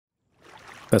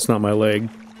That's not my leg.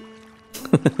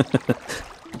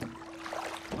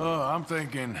 Oh, I'm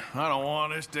thinking, I don't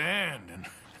want this to end. And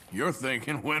you're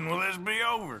thinking, when will this be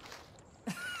over?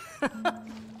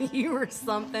 You were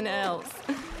something else.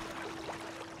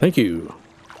 Thank you.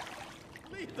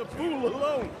 Leave the fool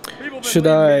alone. People been Should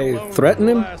leaving me I alone threaten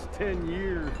for him? the last 10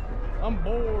 years. I'm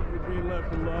bored with being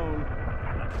left alone.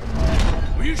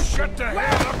 Will you shut the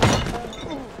hell up?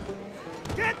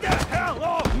 Get the hell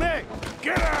off me!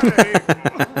 Get out of here!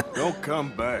 Don't come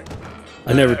back.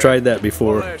 I never tried that One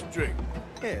before. last drink.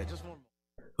 Yeah, just one.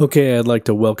 Okay, I'd like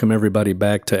to welcome everybody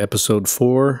back to episode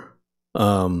 4. We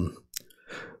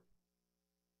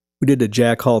did a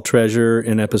Jack Hall treasure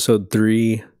in episode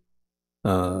 3.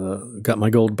 Got my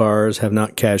gold bars, have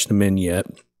not cashed them in yet.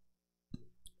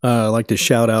 I'd like to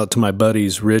shout out to my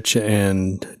buddies Rich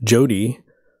and Jody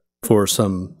for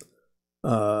some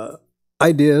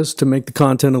ideas to make the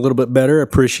content a little bit better.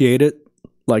 Appreciate it,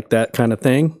 like that kind of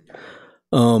thing.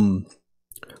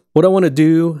 What I want to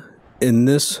do in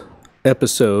this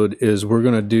episode is we're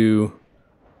going to do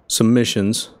some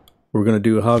missions. We're going to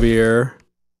do Javier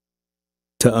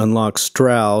to unlock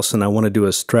Strauss, and I want to do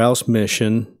a Strauss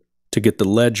mission to get the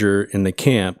ledger in the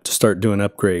camp to start doing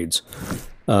upgrades.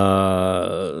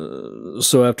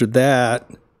 So after that,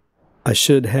 I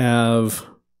should have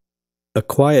a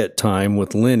quiet time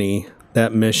with Lenny,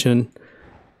 that mission,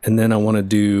 and then I want to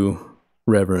do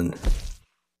Reverend.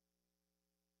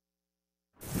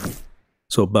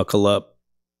 So buckle up.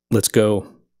 Let's go.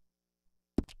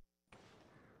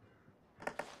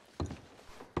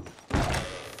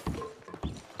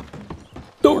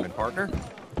 Morning, partner.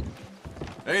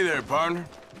 Hey there, partner.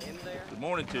 Good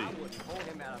morning to you.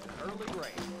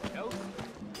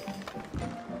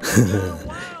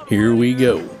 Here we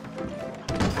go.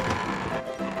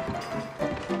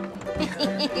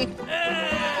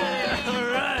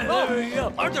 There we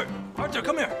go. Arthur,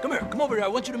 come here. Come over here. I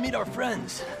want you to meet our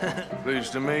friends.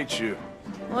 Pleased to meet you.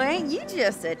 Well, ain't you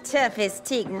just a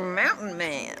tough-as-teak mountain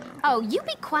man? Oh, you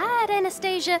be quiet,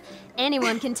 Anastasia.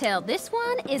 Anyone can tell this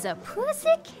one is a pussy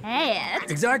cat.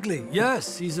 Exactly.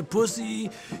 Yes, he's a pussy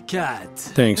cat.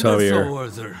 Thanks, That's Javier. so,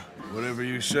 Arthur. Whatever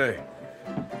you say.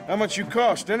 How much you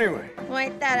cost, anyway? Well,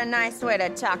 ain't that a nice way to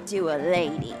talk to a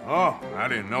lady? Oh, I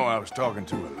didn't know I was talking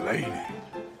to a lady.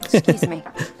 Excuse me.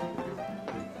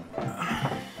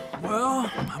 Well,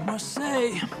 I must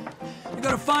say, you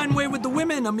got a fine way with the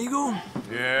women, amigo.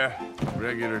 Yeah,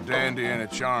 regular dandy and a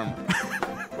charmer.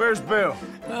 Where's Bill?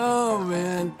 Oh,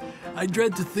 man. I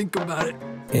dread to think about it.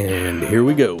 And here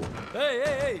we go.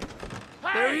 Hey.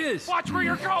 There he is. Watch where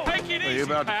you're going. Take it easy, Are you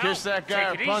about to pal. kiss that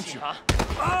guy Take or it punch easy, him?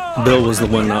 huh? Bill was the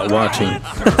one not watching.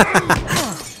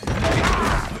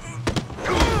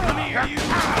 Come here, you.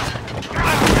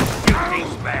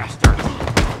 These bastards.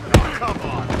 Oh, come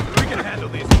on. We can handle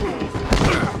these fools.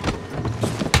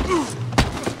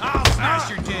 I'll smash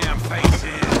your damn face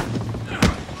in.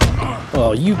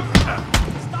 Oh, you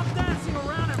Stop dancing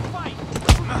around and fight.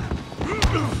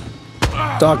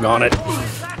 doggone it.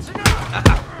 That's enough.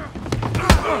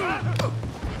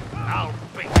 I'll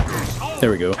beat this whole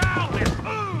There we go. town in.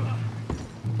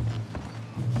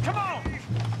 Come on.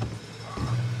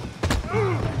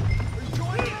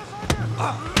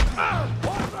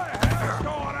 What the hell's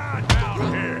going on down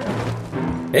here?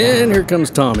 And here comes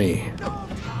Tommy.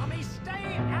 Tommy,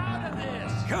 stay out of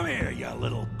this. Come here, you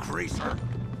little greaser.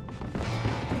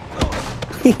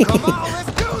 Come on,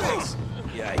 let's do this!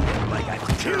 Yeah, like I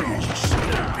kill you, you son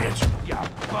of a bitch. Yeah,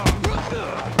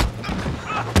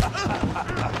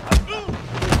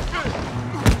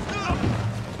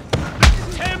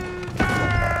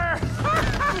 Timber!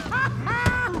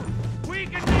 We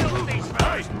can deal with these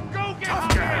fellas. Go get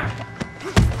Javier.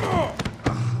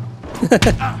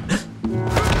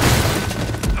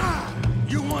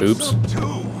 You want Oops. some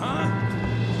too, huh?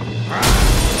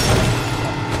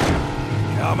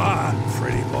 Come on,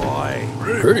 pretty boy.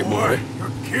 Pretty boy.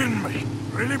 You're kidding me.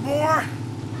 Really, boy?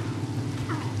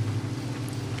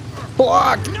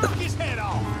 Block! Knock his head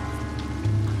off.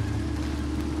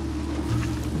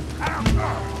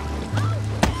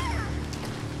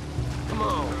 Come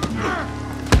on.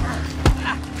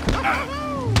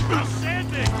 I said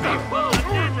this before,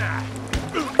 didn't I?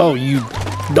 Oh, you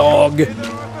dog.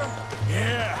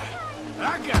 Yeah.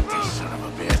 I got this son of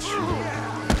a bitch.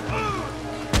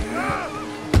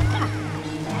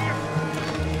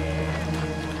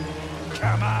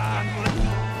 Come on.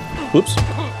 Whoops.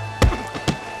 Come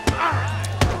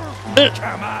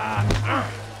on.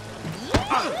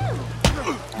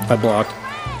 I blocked.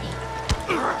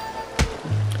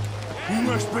 You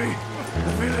must be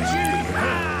the village idiot.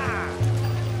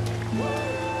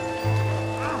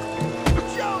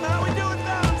 John, how we doing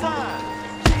Valentine?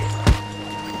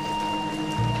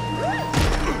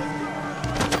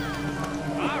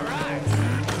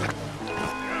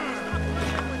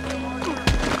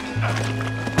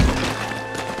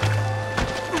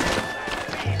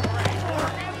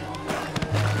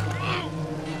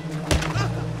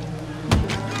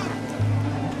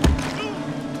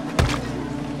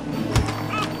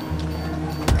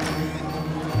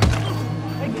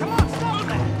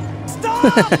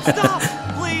 Stop!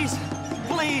 Please!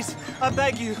 Please! I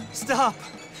beg you, stop!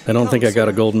 I don't think I got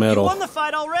a gold You medal. won the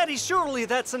fight already, surely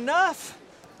that's enough!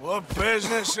 What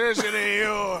business is it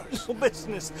of yours? No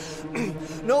business.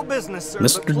 No business, sir.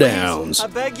 Mr. but please, Downs. I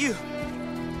beg you.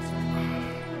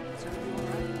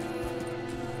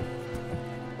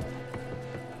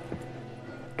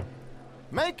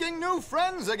 Making new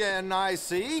friends again, I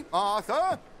see,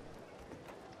 Arthur.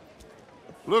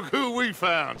 Look who we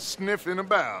found sniffing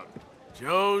about.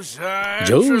 Josiah.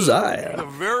 Josiah. The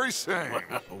very same.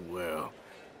 Well,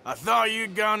 I thought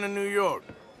you'd gone to New York.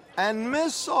 And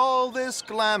miss all this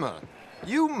glamour.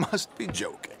 You must be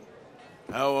joking.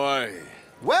 How are you?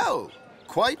 Well,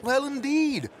 quite well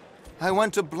indeed. I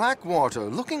went to Blackwater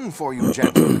looking for you,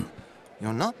 gentlemen.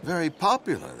 You're not very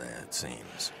popular there, it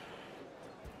seems.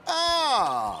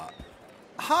 Ah,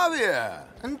 Javier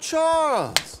and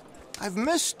Charles. I've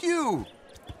missed you.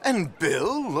 And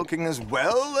Bill looking as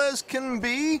well as can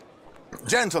be.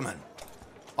 Gentlemen,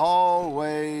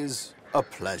 always a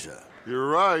pleasure. You're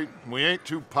right. We ain't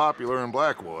too popular in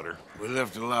Blackwater. We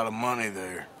left a lot of money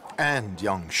there. And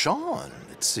young Sean,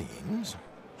 it seems.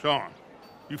 Sean,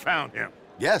 you found him.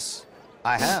 Yes,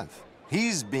 I have.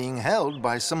 He's being held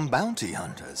by some bounty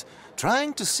hunters,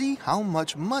 trying to see how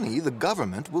much money the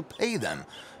government will pay them.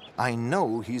 I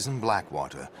know he's in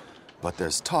Blackwater, but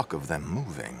there's talk of them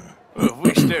moving. Well, if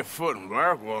we step foot in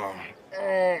Blackwater...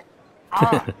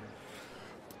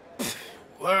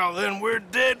 Well, then we're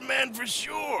dead men for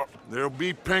sure. There'll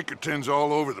be Pinkertons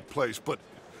all over the place, but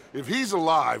if he's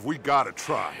alive, we gotta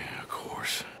try. Yeah, of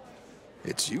course.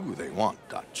 It's you they want,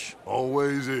 Dutch.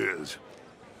 Always is.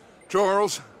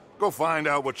 Charles, go find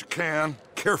out what you can,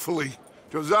 carefully.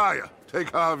 Josiah,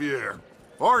 take Javier.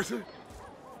 Arthur,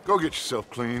 go get yourself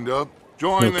cleaned up.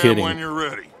 Join No them kidding. when you're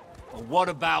ready. Well, what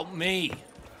about me?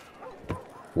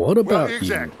 What about Well,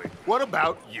 exactly. What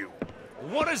about you?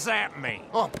 What does that mean?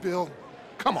 Oh, Bill,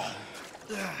 come on.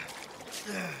 you?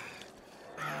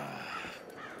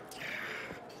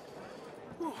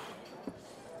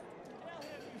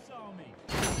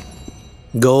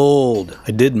 Gold.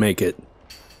 I did make it.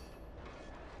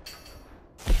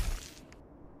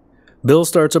 Bill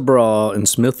starts a brawl in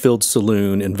Smithfield's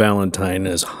saloon in Valentine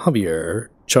as Javier,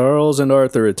 Charles, and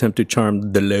Arthur attempt to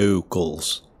charm the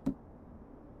locals.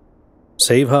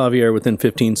 Save Javier within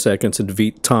 15 seconds and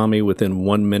defeat Tommy within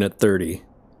 1 minute 30.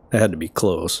 That had to be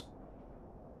close.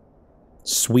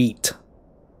 Sweet.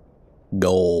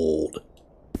 Gold.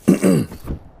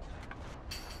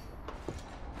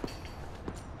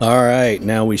 Alright,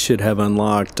 now we should have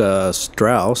unlocked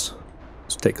Strauss.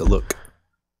 Let's take a look.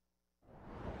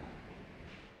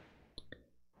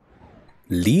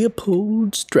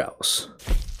 Leopold Strauss.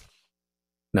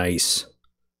 Nice.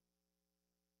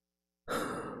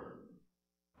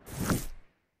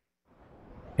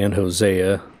 And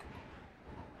Hosea.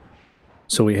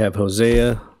 So we have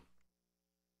Hosea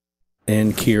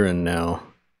and Kieran now.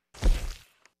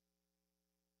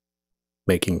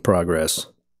 Making progress.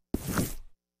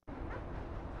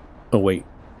 Oh wait,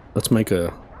 let's make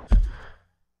a...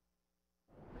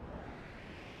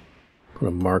 put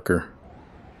a marker.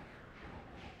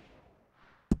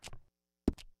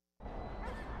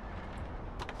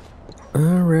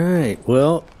 Alright,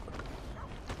 well,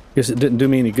 guess it didn't do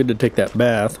me any good to take that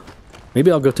bath.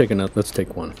 Maybe I'll go take another. Let's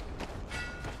take one.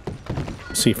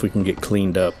 See if we can get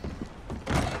cleaned up.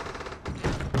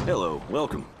 Hello,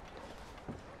 welcome.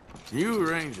 You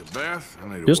arrange a bath?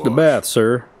 I need Just a bath,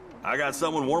 sir. I got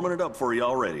someone warming it up for you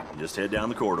already. Just head down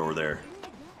the corridor there.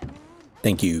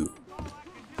 Thank you.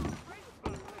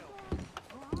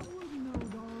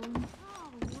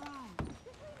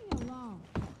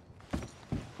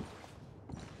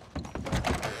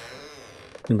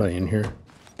 Anybody in here?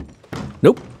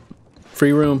 Nope.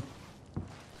 Free room.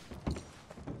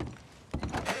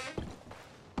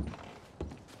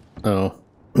 Oh.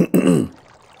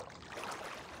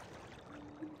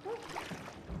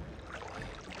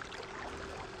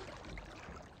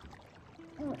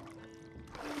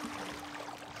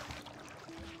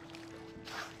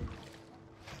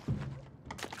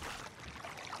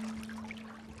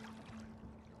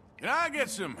 Can I get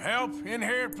some help in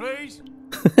here, please?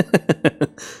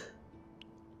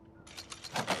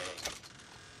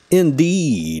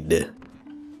 Indeed.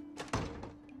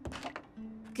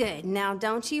 Good. Now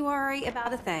don't you worry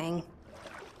about a thing.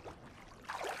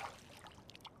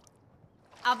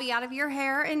 I'll be out of your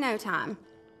hair in no time.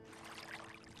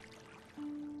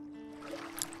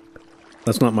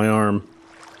 That's not my arm.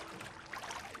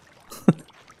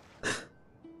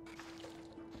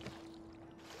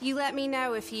 You let me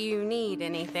know if you need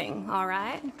anything, all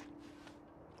right?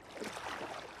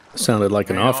 Sounded like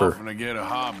an offer. Often to get a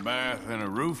hot bath and a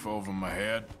roof over my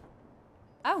head.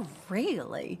 Oh,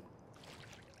 really?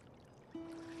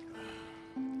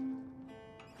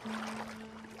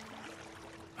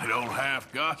 I don't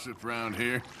half gossip around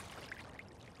here.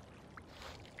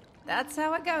 That's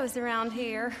how it goes around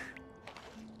here.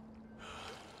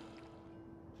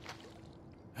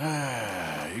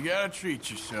 You gotta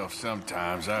treat yourself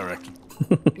sometimes, I reckon.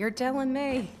 You're telling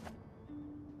me.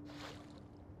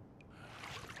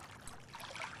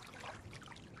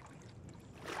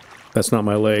 That's not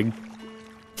my leg.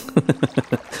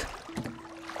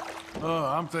 Oh,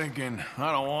 I'm thinking,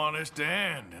 I don't want this to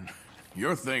end. And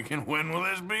you're thinking, when will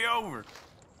this be over?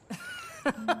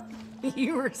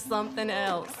 You were something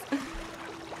else.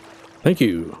 Thank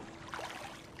you.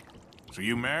 So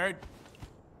you married?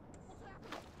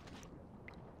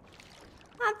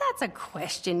 That's a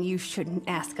question you shouldn't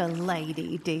ask a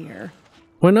lady, dear.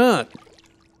 Why not?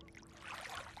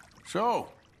 So,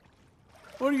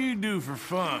 what do you do for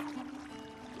fun?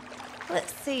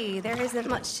 Let's see, there isn't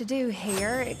much to do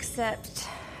here except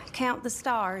count the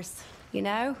stars, you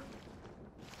know?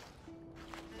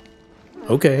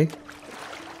 Okay.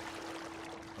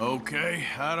 Okay,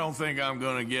 I don't think I'm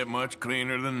gonna get much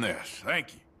cleaner than this.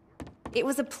 Thank you. It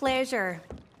was a pleasure.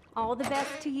 All the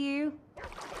best to you.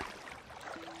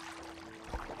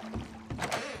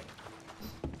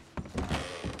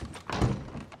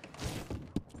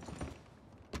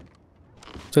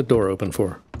 What's that door open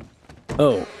for?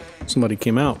 Oh, somebody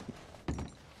came out.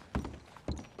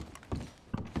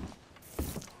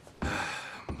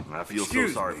 I feel so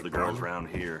sorry for the girls around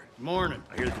here. Morning.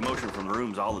 I hear the commotion from the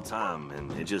rooms all the time,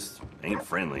 and it just ain't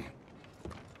friendly.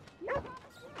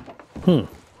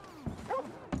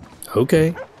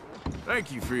 Okay.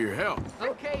 Thank you for your help.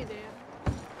 Okay,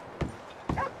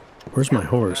 then. Where's my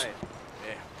horse?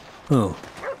 Oh.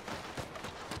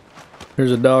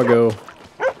 There's a doggo.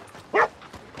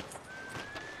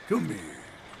 Come here.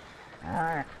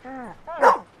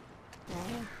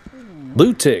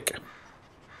 Blue tick.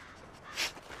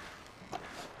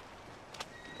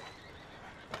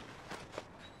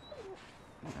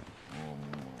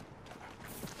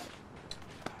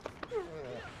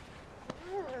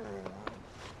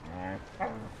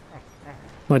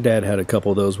 My dad had a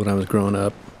couple of those when I was growing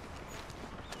up.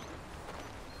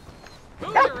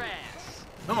 Move your ass.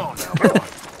 Come on now, boy.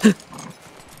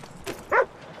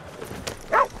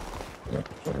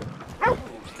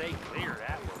 Stay clear of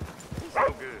that one. So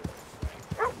good.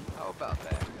 How about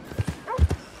that?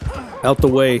 Out the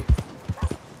way.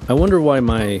 I wonder why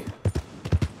my... He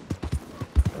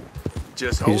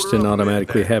just didn't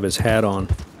automatically have his hat on.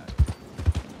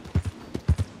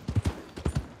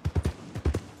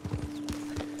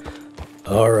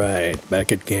 Alright,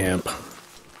 back at camp.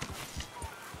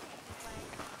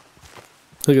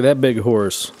 Look at that big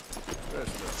horse.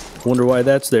 Wonder why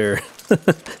that's there.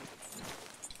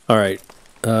 Alright,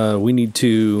 we need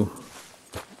to...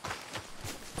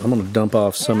 I'm gonna dump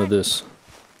off some of this.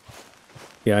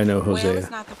 Yeah, I know, Hosea. Well,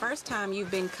 it's not the first time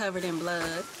you've been covered in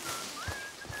blood.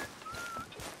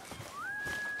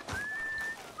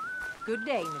 Good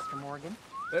day, Mr. Morgan.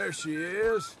 There she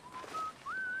is.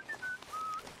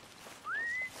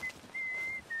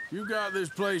 You got this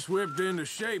place whipped into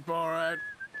shape, all right.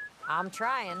 I'm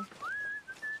trying.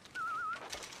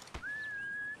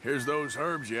 Here's those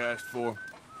herbs you asked for.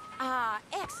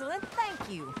 Excellent, thank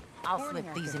you. I'll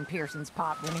slip these in Pearson's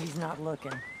pot when he's not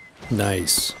looking.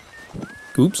 Nice.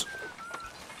 Oops.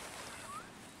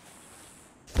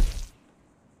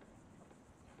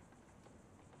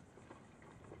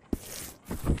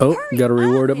 Oh, got a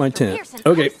reward at my tent.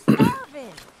 Okay.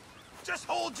 Just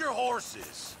hold your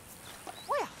horses.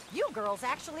 Well, you girls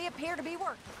actually appear to be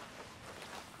working.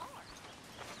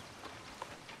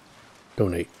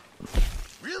 Donate.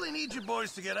 Really need you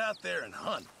boys to get out there and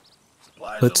hunt.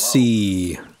 Supplies Let's are low.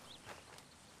 see.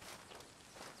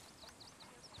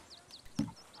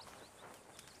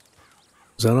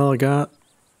 Is that all I got?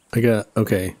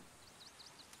 Okay.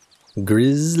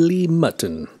 Grizzly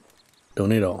mutton.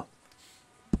 Donate all.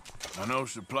 I know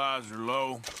supplies are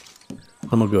low.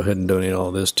 I'm gonna go ahead and donate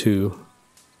all this too.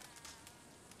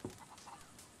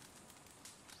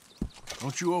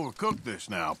 Don't you overcook this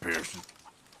now, Pearson.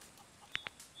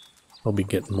 I'll be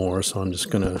getting more, so I'm just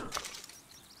gonna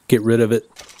get rid of it.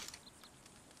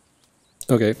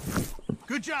 Okay.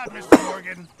 Good job, Mr.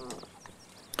 Morgan.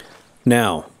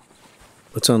 Now,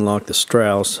 let's unlock the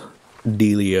Strauss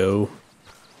dealio.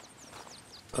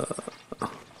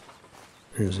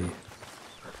 Here's he.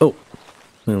 Oh,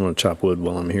 I'm gonna chop wood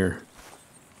while I'm here.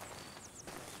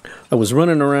 I was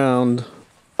running around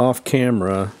off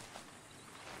camera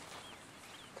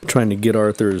trying to get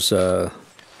Arthur's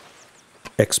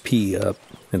XP up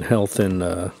and health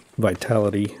and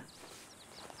vitality.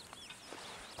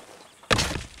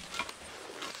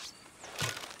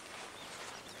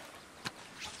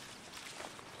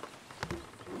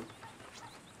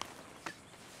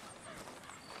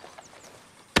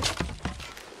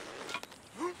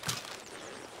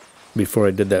 Before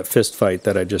I did that fist fight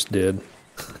that I just did.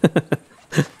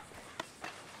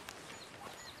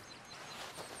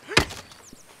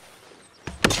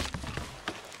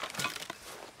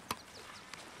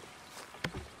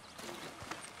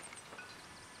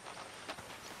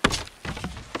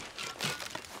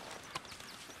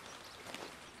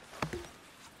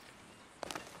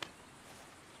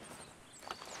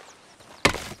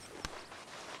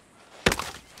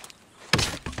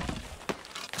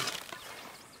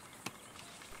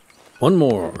 One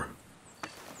more.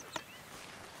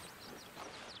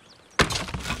 How's it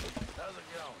going?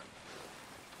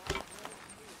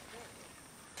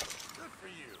 Good for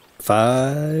you.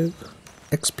 5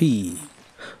 XP.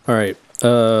 All right.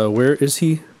 Where is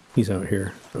he? He's out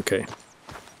here. Okay.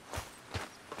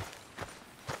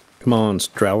 Come on,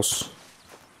 Strauss.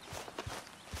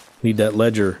 Need that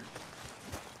ledger.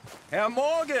 Herr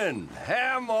Morgan!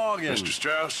 Herr Morgan! Mr.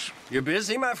 Strauss? You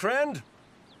busy, my friend?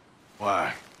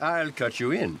 Why? I'll cut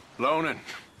you in. Loaning?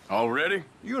 Already?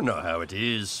 You know how it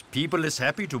is. People is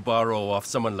happy to borrow off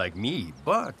someone like me,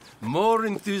 but more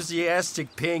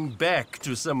enthusiastic paying back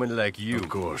to someone like you. Of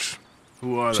course.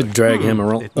 Who are Should they? drag him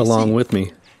along with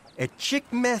me. Chick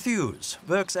Matthews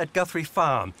works at Guthrie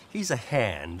Farm. He's a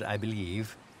hand, I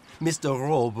believe. Mr.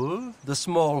 Roble, the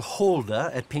small holder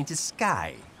at Painted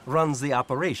Sky, runs the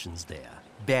operations there,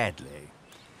 badly.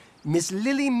 Miss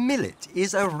Lily Millet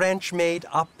is a ranch maid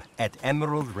up at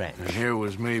Emerald Ranch. And here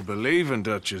was me believing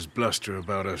Dutch's bluster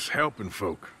about us helping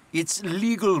folk. It's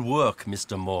legal work,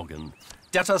 Mr. Morgan.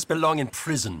 Debtors belong in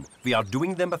prison. We are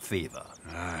doing them a favor.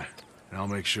 Aye, and I'll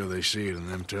make sure they see it in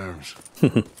them terms.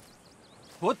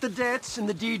 Put the debts in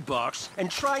the deed box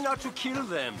and try not to kill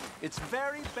them. It's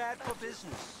very bad for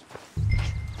business.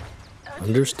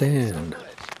 Understand.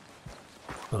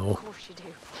 Oh. Of course you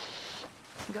do.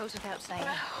 Goes without saying.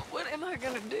 What am I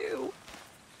gonna do?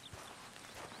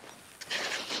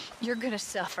 You're gonna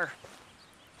suffer.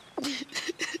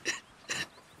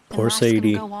 Poor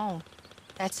Sadie. Go on.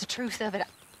 That's the truth of it.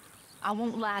 I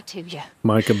won't lie to you.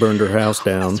 Micah burned her house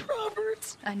down.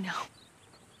 Roberts. I know.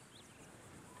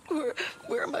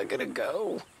 Where am I gonna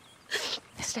go?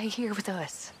 Stay here with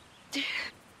us.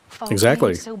 Folks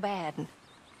Exactly. So bad.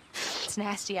 It's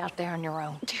nasty out there on your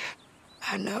own.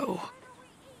 I know.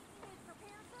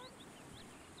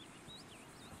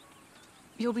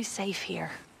 You'll be safe here.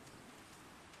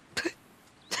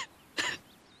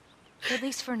 At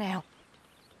least for now.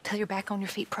 Till you're back on your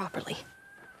feet properly.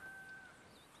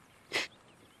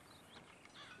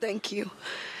 Thank you.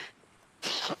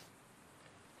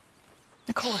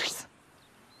 Of course.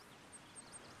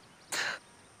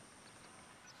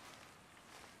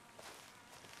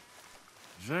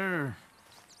 Is there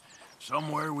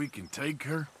somewhere we can take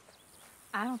her?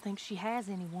 I don't think she has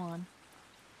anyone.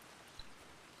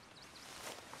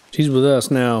 She's with us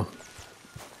now.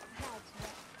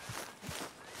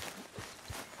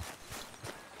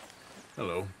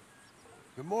 Hello.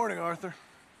 Good morning, Arthur.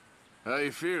 How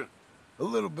you feel? A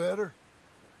little better.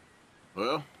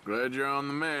 Well, glad you're on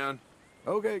the man.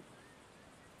 Okay. At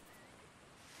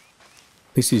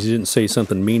least he didn't say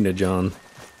something mean to John.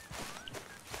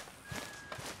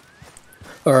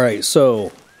 Alright,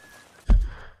 so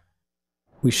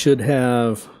we should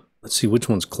have, let's see which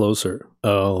one's closer.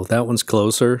 Oh, that one's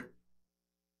closer.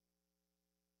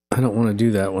 I don't want to do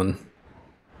that one.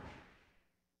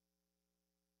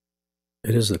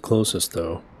 It is the closest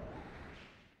though.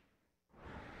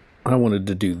 I wanted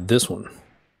to do this one.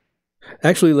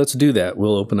 Actually, let's do that.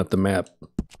 We'll open up the map.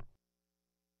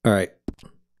 Alright.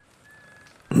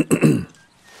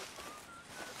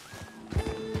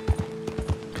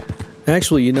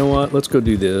 Actually, you know what? Let's go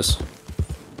do this.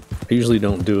 I usually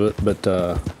don't do it, but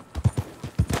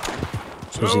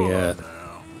where's he at?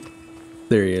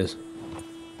 There he is.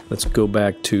 Let's go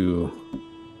back to...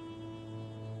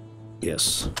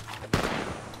 Yes.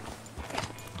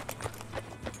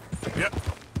 Yep.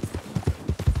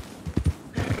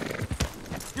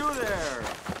 You there!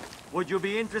 Would you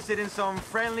be interested in some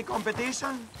friendly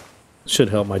competition? Should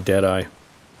help my dead eye.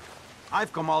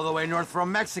 I've come all the way north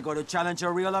from Mexico to challenge a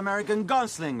real American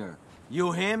gunslinger.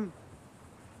 You him?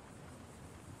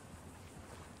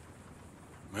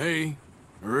 Me?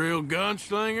 A real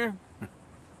gunslinger?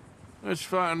 Let's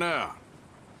find out.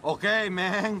 Okay,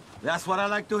 man. That's what I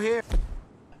like to hear.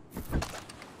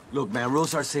 Look, man,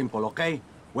 rules are simple, okay?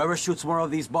 Whoever shoots more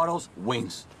of these bottles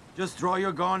wins. Just draw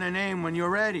your gun and aim when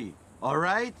you're ready, all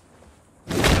right?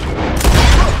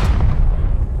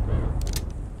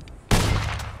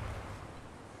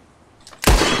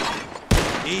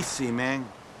 Easy, man.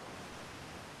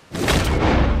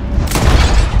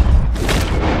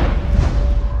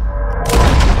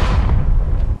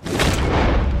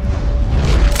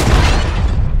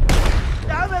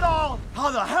 Damn it all!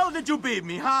 How the hell did you beat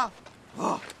me, huh?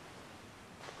 Oh.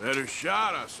 Better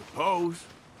shot, I suppose.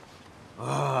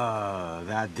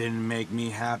 That didn't make me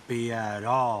happy at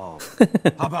all.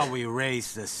 How about we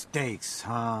raise the stakes,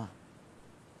 huh?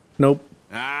 Nope.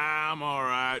 I'm all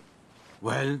right.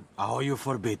 Well, I owe you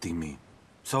for beating me.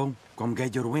 So, come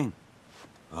get your win.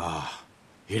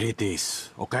 Here it is,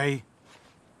 okay?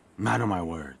 Man of my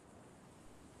word.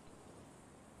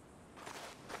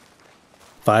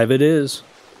 5 it is.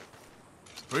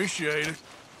 Appreciate it.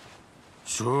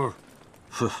 Sure.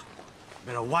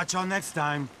 Better watch out next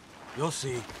time. You'll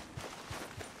see.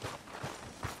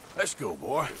 Let's go,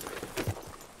 boy.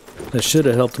 That should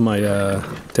have helped my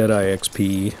Deadeye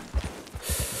XP.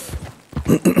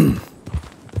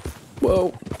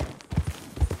 Whoa.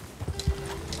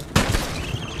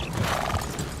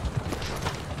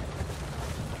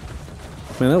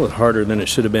 Man, that was harder than it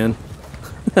should have been.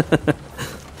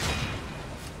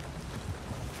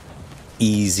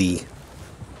 Easy.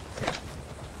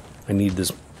 I need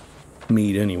this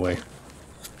meat anyway.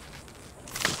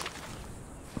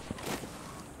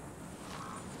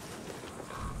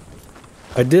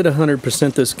 I did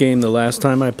 100% this game the last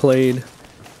time I played,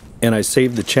 and I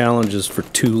saved the challenges for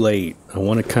too late. I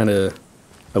want to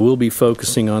I will be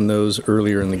focusing on those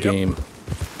earlier in the game.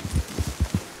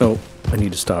 Oh, I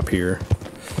need to stop here.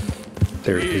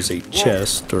 There is a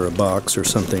chest or a box or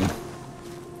something.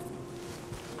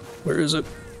 Where is it?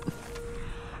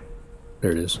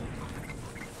 There it is.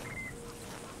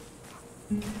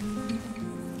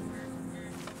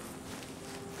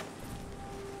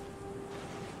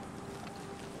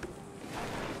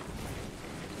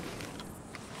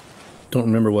 Don't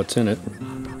remember what's in it.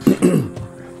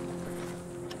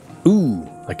 Ooh,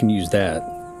 I can use that.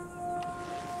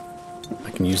 I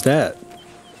can use that.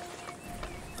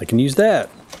 I can use that.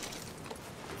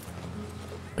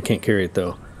 I can't carry it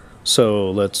though.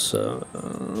 So let's and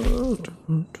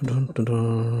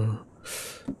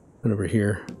over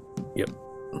here. Yep.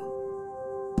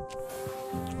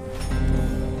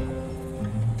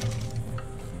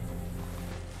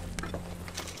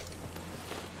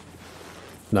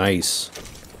 Nice.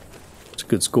 It's a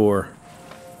good score.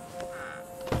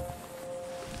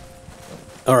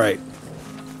 All right.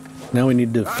 Now we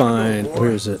need to find,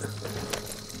 where is it?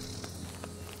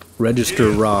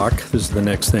 Register Rock. This is the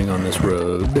next thing on this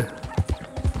road.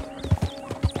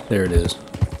 There it is.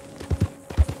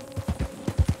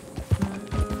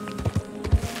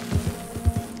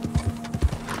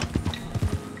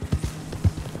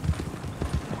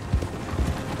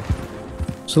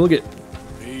 So look at...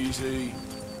 Easy.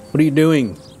 What are you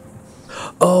doing?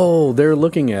 Oh, they're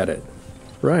looking at it.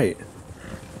 Right.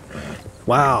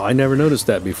 Wow, I never noticed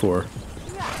that before.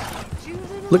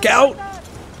 Look out!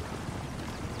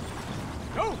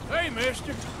 Oh, hey,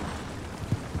 mister.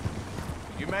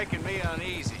 You're making me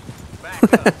uneasy.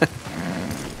 Back up.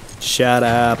 Shut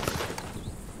up.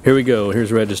 Here we go.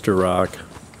 Here's Register Rock.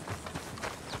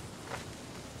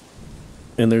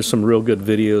 And there's some real good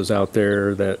videos out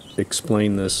there that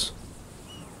explain this.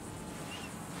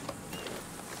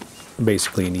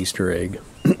 Basically an Easter egg.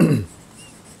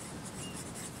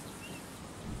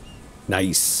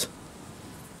 Nice.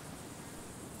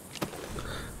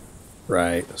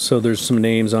 Right. So there's some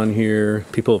names on here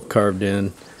people have carved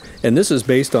in. And this is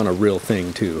based on a real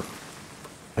thing too.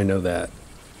 I know that.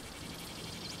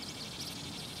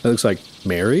 That looks like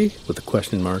Mary with a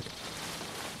question mark.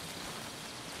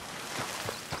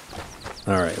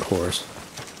 Alright, horse.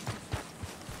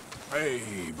 Hey,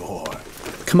 boy.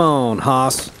 Come on,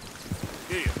 Haas.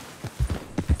 Here.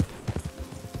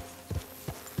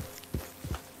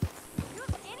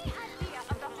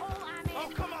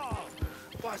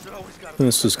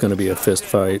 This is going to be a fist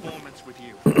fight. Now,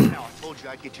 I told you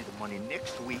I'd get you the money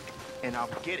next week, and I'll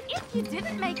get it. If you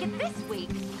didn't make it this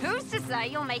week, who's to say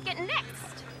you'll make it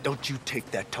next? Don't you take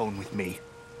that tone with me.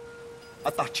 I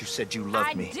thought you said you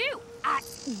loved me. I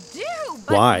do,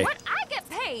 but Why? what I get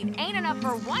paid ain't enough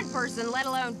for one person, let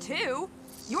alone two.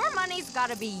 Your money's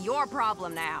gotta be your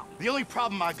problem now. The only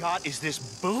problem I got is this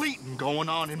bleating going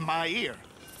on in my ear.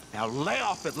 Now lay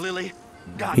off it, Lily.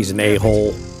 God He's an damn it.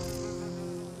 a-hole.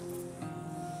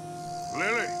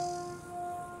 Lily,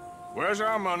 where's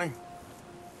our money?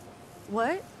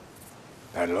 What?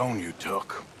 That loan you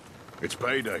took. It's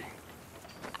payday.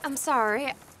 I'm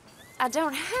sorry. I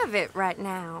don't have it right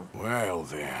now. Well,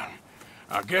 then.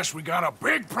 I guess we got a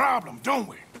big problem, don't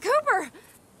we? Cooper,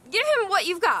 give him what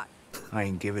you've got. I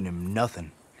ain't giving him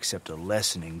nothing except a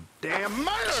lessening. Damn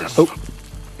manners! Oh.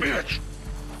 Bitch!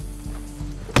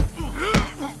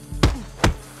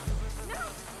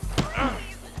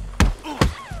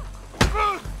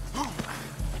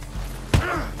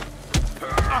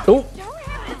 Oh.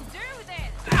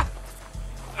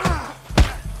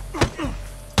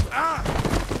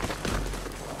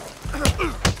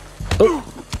 Oh.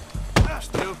 I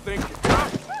still think you're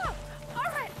tough.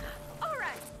 All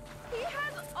right. He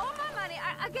has all my money.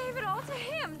 I gave it all to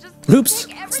him. Just Oops,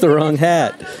 take it's the wrong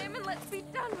hat. on him and let's be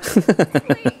done with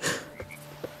it, please.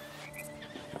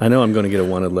 I know I'm going to get a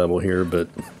wanted level here, but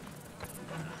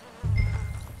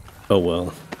oh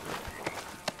well.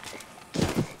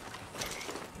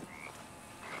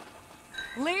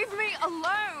 Leave me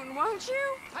alone, won't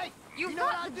you? Hey, You've you know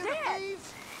what I got do debt. to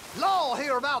thieves? Law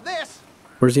here about this.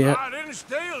 Where's he at? I didn't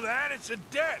steal that. It's a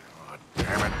debt. Oh,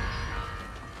 damn it.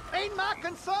 Ain't my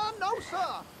concern, no, sir.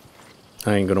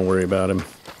 I ain't going to worry about him.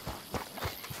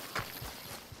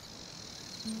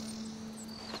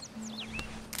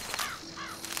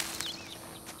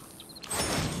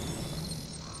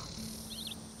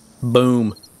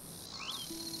 Boom.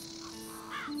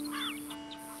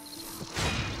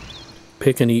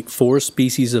 Pick and eat 4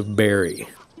 species of berry.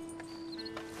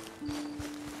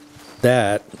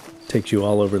 That takes you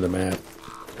all over the map.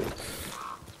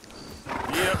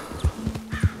 Yep.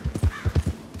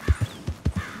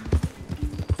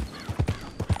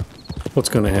 What's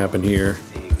going to happen here?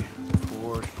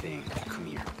 Poor thing. Come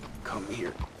here. Come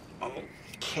here.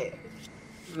 Okay.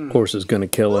 Horse is going to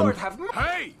kill him.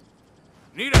 Hey!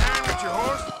 Need a hand with your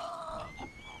horse?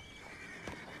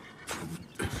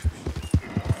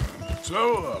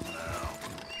 Slow up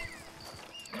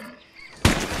now.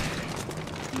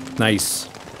 Nice.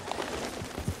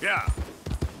 Yeah.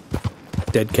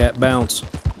 Dead cat bounce.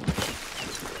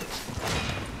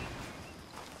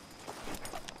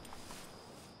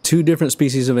 Two different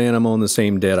species of animal in the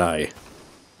same dead eye.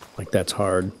 Like, that's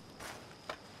hard.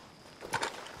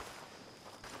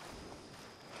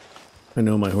 I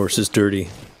know my horse is dirty.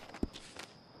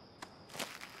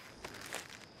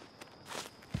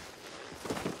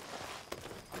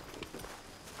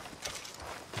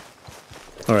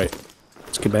 All right,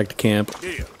 let's get back to camp.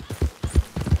 Yeah.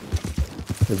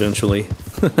 Eventually.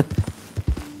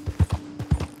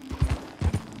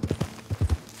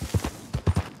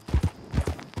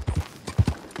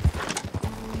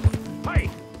 Hey!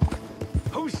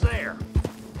 Who's there?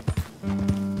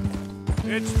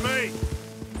 It's me.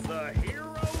 The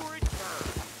hero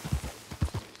returns.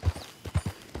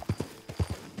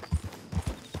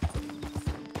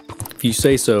 If you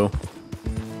say so.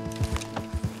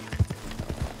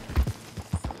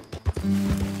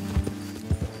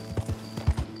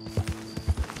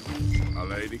 My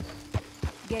lady.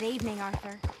 Good evening,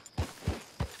 Arthur.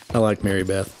 I like Mary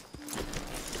Beth.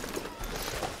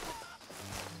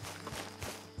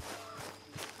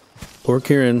 Poor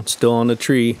Kieran, still on the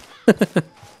tree.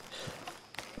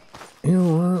 You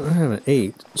know what? I haven't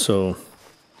ate, so.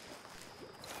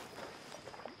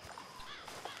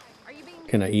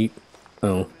 Can I eat?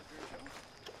 Oh.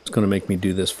 It's going to make me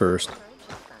do this first.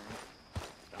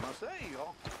 I must say,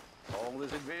 all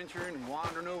this adventuring and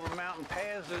wandering over mountain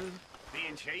paths and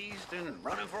being chased and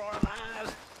running for our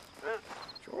lives,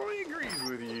 Troy agrees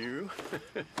with you.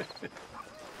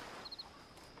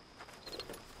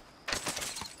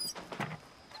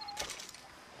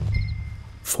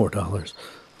 $4.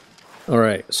 All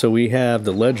right, so we have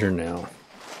the ledger now.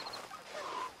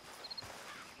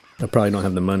 I probably don't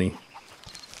have the money.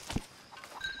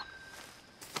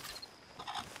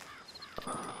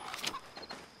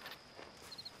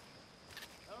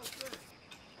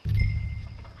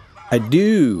 I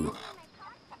do.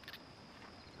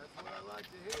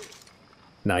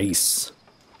 Nice.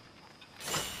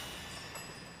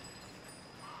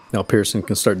 Now Pearson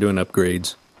can start doing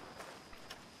upgrades.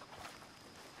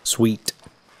 Sweet.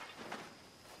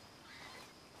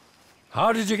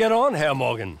 How did you get on, Herr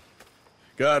Morgan?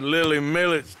 Got Lily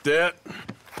Millet's debt.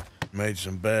 Made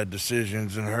some bad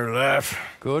decisions in her life.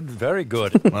 Good, very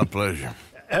good. My pleasure.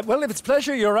 Well, if it's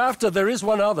pleasure you're after, there is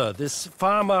one other. This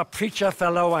farmer preacher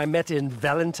fellow I met in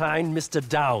Valentine, Mr.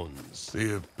 Downs.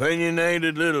 The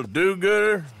opinionated little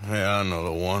do-gooder? Yeah, I know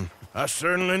the one. I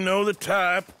certainly know the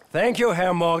type. Thank you,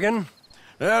 Herr Morgan.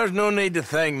 There's no need to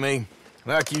thank me.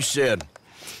 Like you said,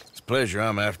 it's pleasure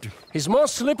I'm after. He's more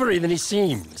slippery than he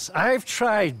seems. I've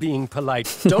tried being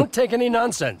polite. Don't take any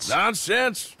nonsense.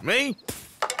 Nonsense? Me?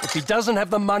 If he doesn't have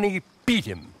the money, beat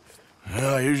him.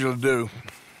 Well, I usually do.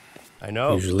 I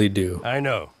know. Usually do. I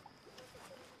know.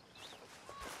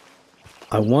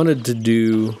 I wanted to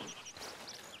do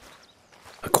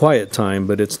a quiet time,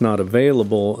 but it's not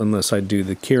available unless I do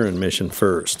the Kieran mission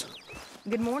first.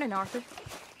 Good morning, Arthur.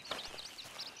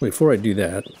 Before I do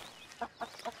that,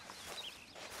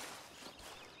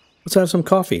 let's have some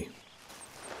coffee.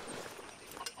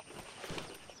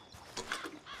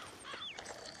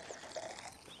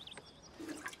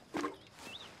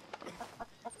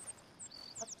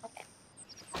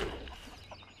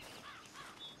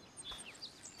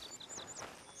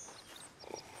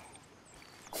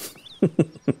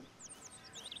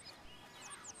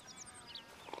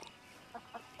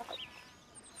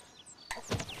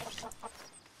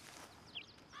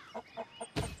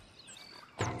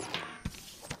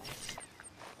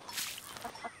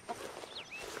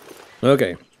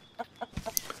 Okay.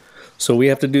 So we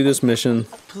have to do this mission.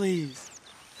 Please.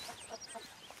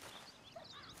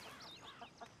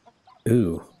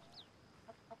 Ooh.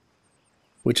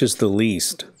 Which is the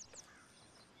least?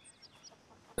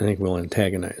 I think we'll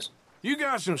antagonize. You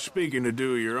got some speaking to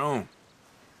do of your own.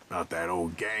 About that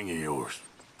old gang of yours.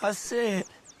 I said,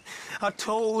 I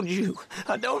told you,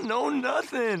 I don't know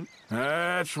nothing.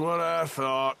 That's what I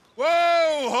thought.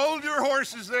 Whoa! Hold your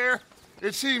horses there.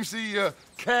 It seems the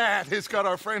cat has got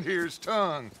our friend here's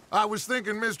tongue. I was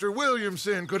thinking Mr.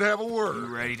 Williamson could have a word. You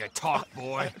ready to talk,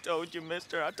 boy? I told you,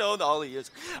 mister. I told all of you.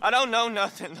 I don't know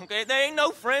nothing, okay? They ain't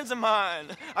no friends of mine.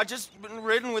 I just been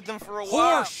ridden with them for a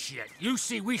while. Horseshit. You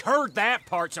see, we heard that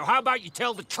part, so how about you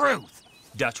tell the truth?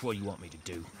 That's what you want me to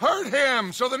do. Hurt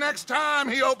him, so the next time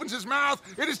he opens his mouth,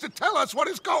 it is to tell us what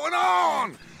is going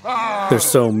on. Oh, They're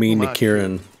so mean to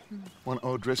Kieran. One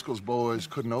O'Driscoll's boys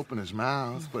couldn't open his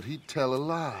mouth, but he'd tell a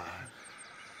lie.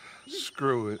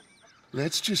 Screw it.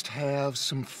 Let's just have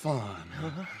some fun.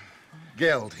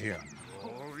 Geld him.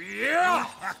 Yeah!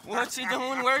 What's he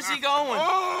doing? Where's he going?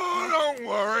 Oh, don't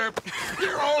worry.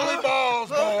 You're only balls,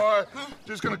 boy.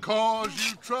 Just gonna cause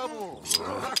you trouble.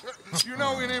 You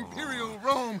know, in Imperial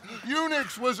Rome,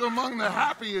 eunuchs was among the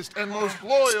happiest and most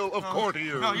loyal of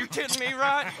courtiers. No, you're kidding me,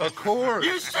 right? Of course.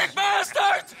 You sick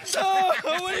bastards! Oh,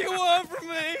 what do you want from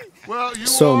me? Well, you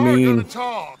So are mean. gonna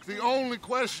talk. The only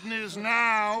question is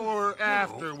now or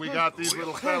after we got these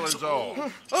little fellas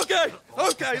off.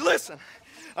 Okay, listen.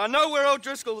 I know where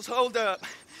O'Driscoll's holed up,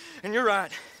 and you're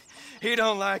right. He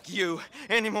don't like you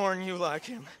any more than you like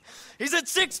him. He's at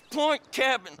 6 Point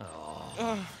Cabin.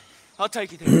 I'll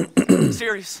take you there.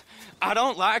 Serious, I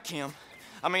don't like him.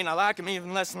 I mean, I like him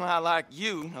even less than I like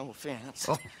you, no offense.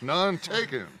 Oh, none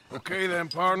taken. Okay then,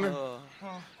 partner.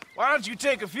 Why don't you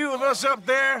take a few of us up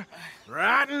there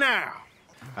right now?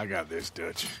 I got this,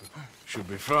 Dutch. Should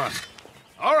be fun.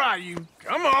 All right, you.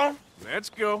 Come on.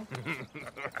 Let's go.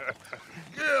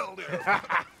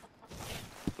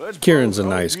 Kieran's a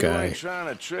nice You guy. ain't trying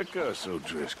to trick us,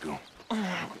 O'Driscoll.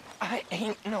 I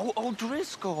ain't no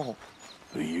O'Driscoll.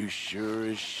 You sure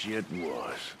as shit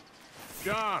was.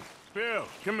 John, Bill,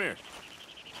 come here.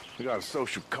 We got a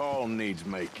social call needs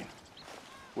making.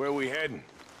 Where are we heading?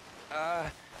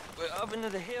 We're up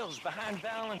into the hills behind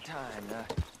Valentine.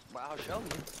 Well, I'll show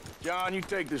you. John, you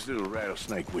take this little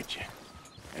rattlesnake with you.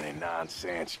 Any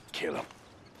nonsense, kill him.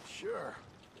 Sure.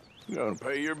 You're gonna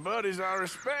pay your buddies our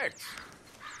respects.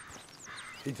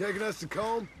 He taking us to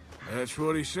Combe? That's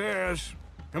what he says.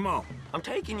 Come on. I'm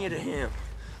taking you to him.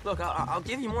 Look, I'll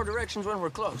give you more directions when we're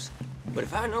close. But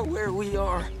if I know where we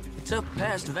are, it's up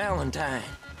past Valentine.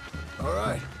 All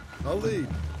right, I'll lead.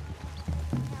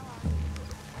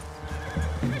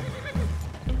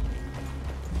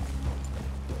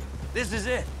 This is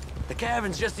it. The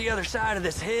cabin's just the other side of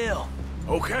this hill.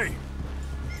 Okay.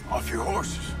 Off your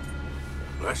horses.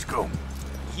 Let's go.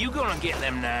 You gonna get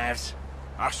them knives?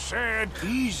 I said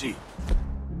easy.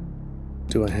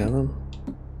 Do I have them?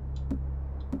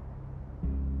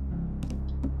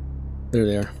 There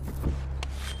they are.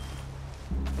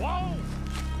 Whoa!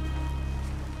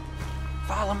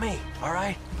 Follow me, all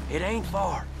right? It ain't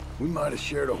far. We might have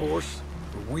shared a horse,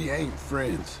 but we ain't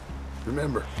friends.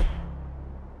 Remember.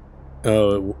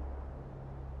 Oh,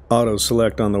 auto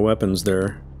select on the weapons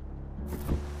there.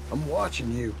 I'm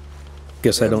watching you.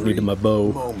 Guess I don't need my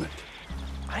bow. Moment.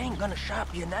 I ain't gonna shop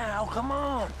you now. Come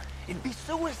on. It'd be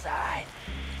suicide.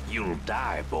 You'll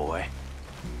die, boy.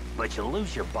 But you'll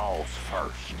lose your balls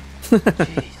first.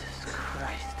 Jesus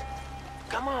Christ.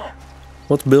 Come on.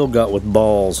 What's Bill got with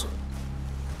balls?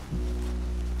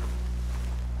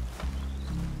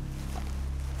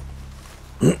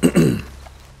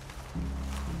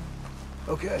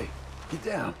 Okay, get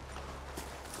down.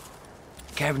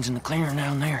 Cabin's in the clearing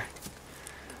down there.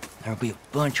 There'll be a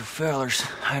bunch of fellers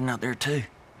hiding out there, too.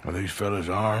 Are these fellas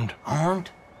armed? Armed?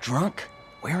 Drunk?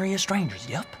 Wary of strangers,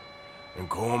 yup. And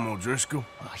Colm O'Driscoll?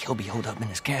 He'll be holed up in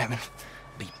his cabin.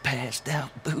 Be passed out,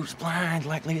 booze blind,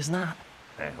 likely as not.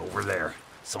 Hey, over there.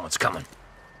 Someone's coming.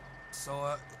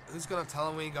 So, who's gonna tell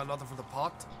him we ain't got nothing for the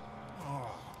pot?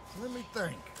 Oh, let me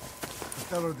think. The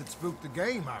feller that spooked the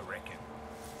game, I reckon.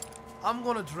 I'm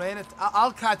gonna drain it.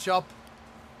 I'll catch up.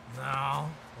 No,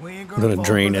 we ain't I'm gonna gonna fall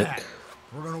drain for it. that.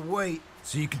 We're gonna wait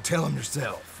so you can tell him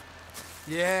yourself.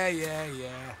 Yeah.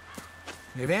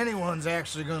 If anyone's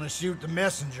actually gonna shoot the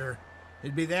messenger,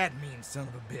 it'd be that mean son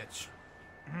of a bitch.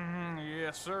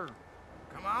 Yes, sir.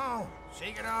 Come on,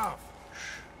 shake it off.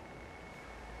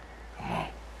 Come on.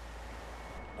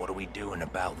 What are we doing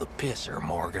about the pisser,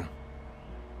 Morgan?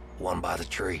 One by the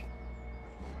tree.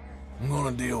 I'm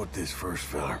gonna deal with this first,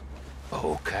 fella.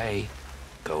 Okay.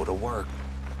 Go to work.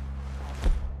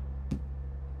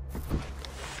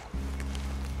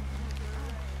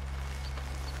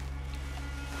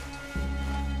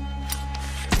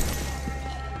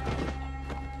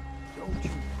 Don't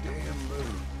you damn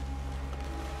move.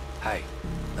 Hey,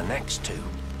 the next two.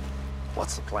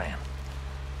 What's the plan?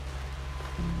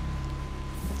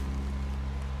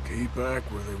 Keep back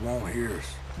where they won't hear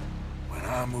us. When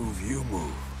I move, you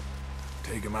move.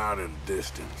 Take them out at a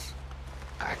distance.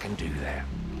 I can do that.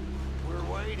 We're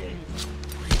waiting.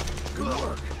 Good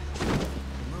work.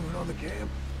 We're moving on the camp.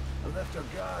 I left our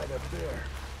guide up there.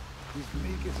 He's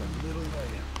meek as a little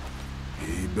lamb.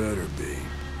 He better be.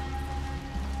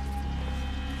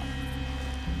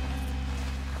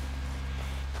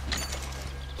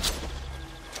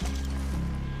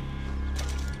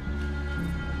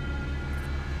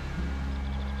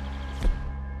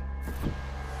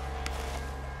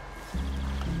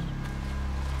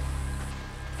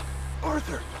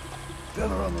 Arthur!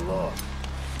 Fella on the log.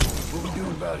 What we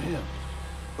doing about him?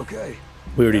 Okay.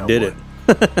 We already now did what?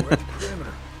 it. We're at the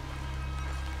perimeter.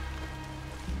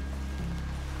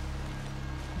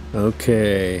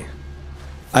 Okay.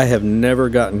 I have never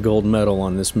gotten gold medal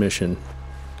on this mission.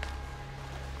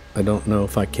 I don't know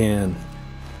if I can.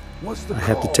 What's the I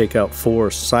have to call? take out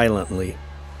 4 silently.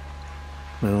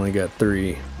 I only got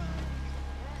 3.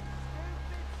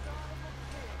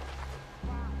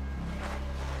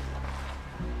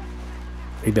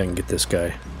 He doesn't get this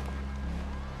guy.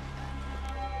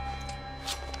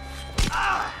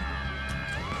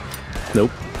 Nope.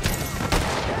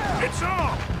 It's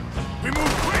on! We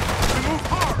move quick! We move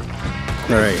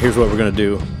hard! Alright, here's what we're gonna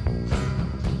do.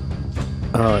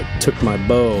 It took my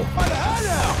bow.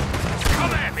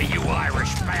 Come at me, you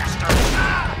Irish bastard!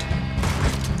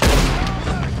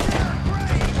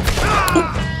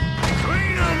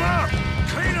 Clean them up!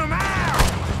 Clean them out!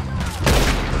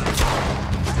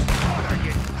 What are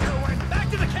you doing? Back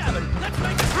to the cabin. Let's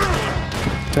make it.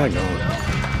 Daggone.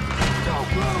 Don't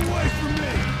run away from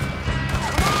me!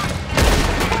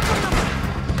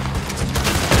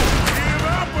 Give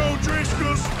up,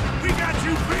 O'Driscolls! We got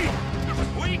you beat!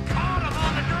 We caught him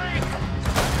on the drink!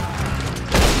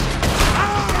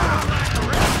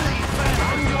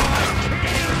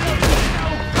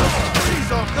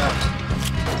 He's off that!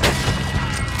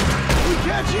 We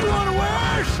catch you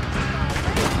unawares!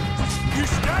 You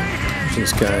stay here,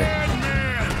 This guy.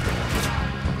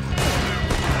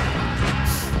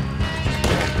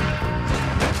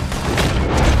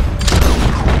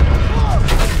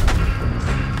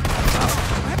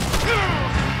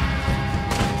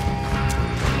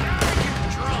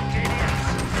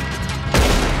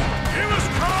 Give us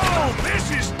cold! This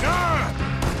is done!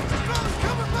 Fella's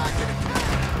coming back in the camp!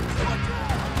 Watch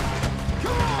out!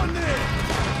 Come on then!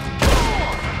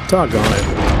 Doggone it.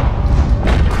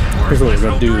 Here's what we're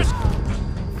gonna do.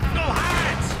 No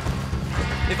hands!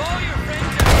 If all your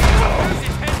friends are here,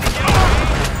 intend to get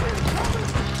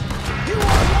You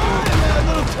want mine, that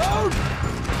little toad?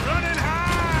 Run and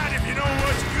hide if you know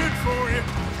what's good for you.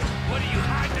 What are you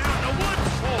hiding out in the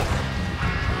woods for?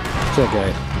 What's that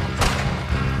guy?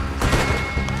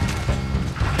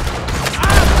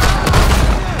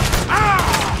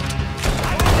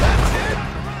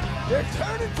 They're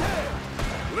turning tail!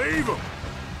 Leave them.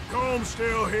 Comb's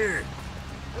still here.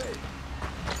 Hey, you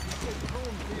said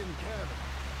Combs be in the cabin.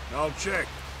 I'll check.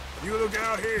 You look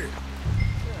out here.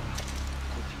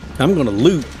 I'm gonna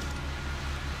loot.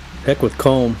 Heck with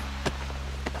comb.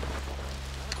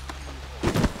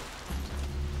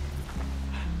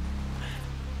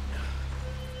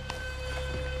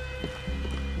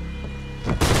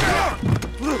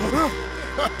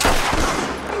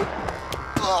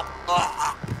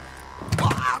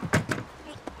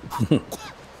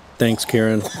 Thanks,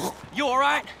 Karen. You all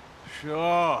right?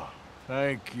 Sure.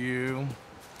 Thank you.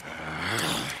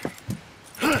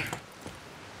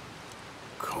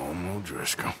 Colm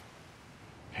O'Driscoll.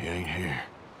 He ain't here.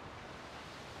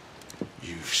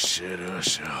 You set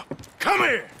us up. Come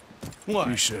here! What?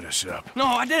 You set us up. No,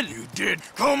 I didn't. You did.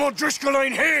 Colm O'Driscoll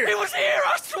ain't here! He was here,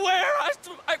 I swear!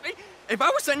 If I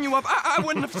was setting you up, I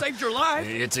wouldn't have saved your life.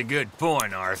 It's a good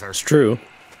point, Arthur. It's true.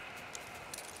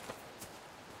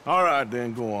 All right,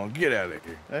 then, go on. Get out of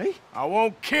here. Hey? I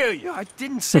won't kill you. I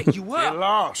didn't set you up. Get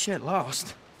lost. Get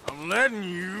lost. I'm letting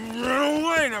you run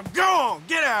away. Now go on.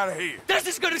 Get out of here. That's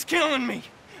as good as killing me.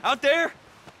 Out there,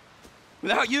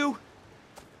 without you,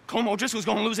 Colm O'Driscoll's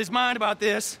gonna lose his mind about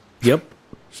this. Yep.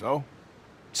 So?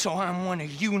 So I'm one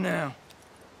of you now.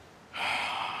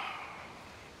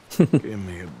 Give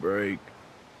me a break.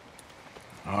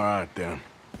 All right, then.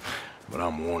 But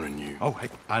I'm warning you. Oh, hey,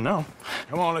 I know.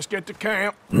 Come on, let's get to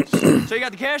camp. So you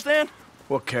got the cash, then?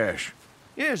 What cash?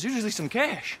 Yeah, there's usually some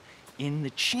cash. In the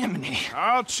chimney.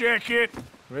 I'll check it.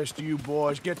 Rest of you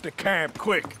boys, get to camp,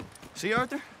 quick. See,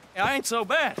 Arthur? I ain't so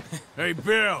bad. Hey,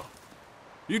 Bill.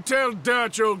 You tell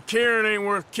Dutch old Kieran ain't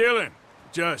worth killing.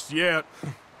 Just yet.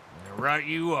 Right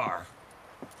you are.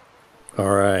 All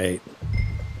right.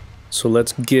 So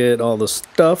let's get all the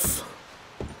stuff.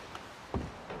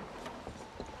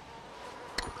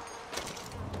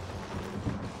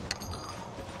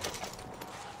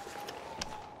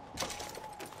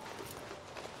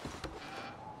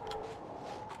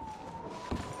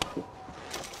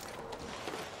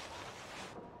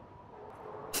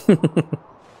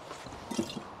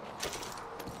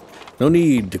 No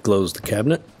need to close the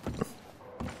cabinet.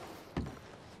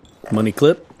 Money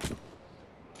clip.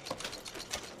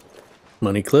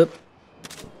 Money clip.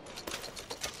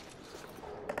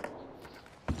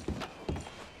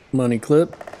 Money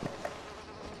clip.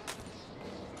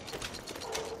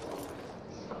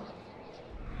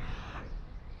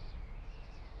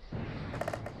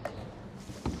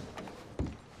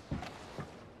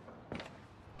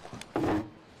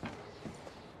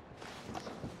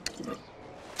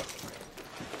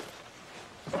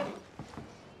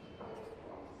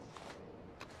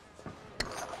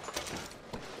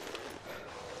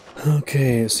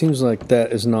 Okay, it seems like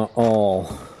that is not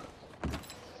all.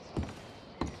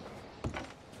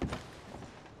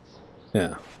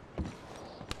 Yeah.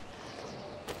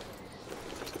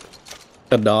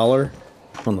 $1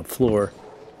 on the floor.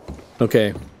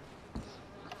 Okay.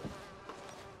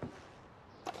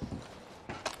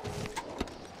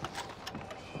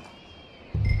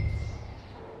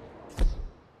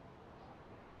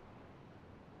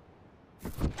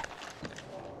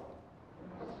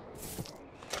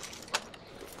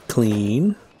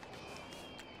 Clean.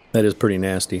 That is pretty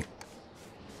nasty.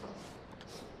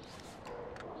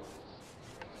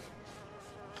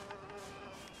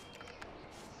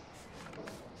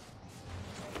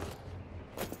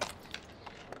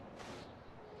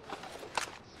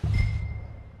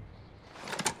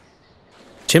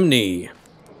 Chimney.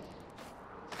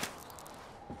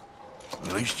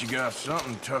 At least you got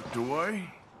something tucked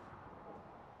away.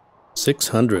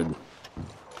 600.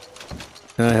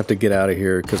 Now I have to get out of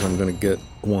here because I'm going to get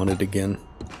wanted again.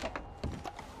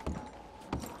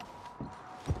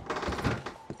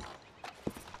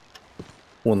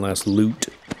 One last loot.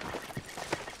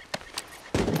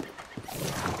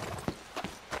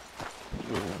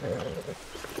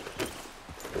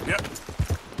 Yep.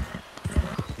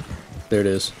 There it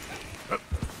is.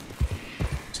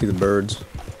 See the birds.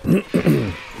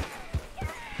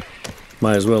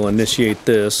 Might as well initiate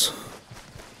this.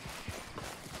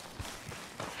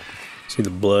 See the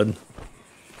blood.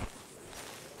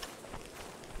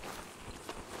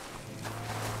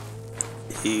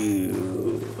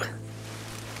 Ew.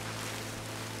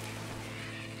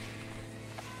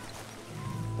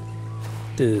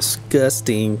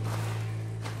 Disgusting.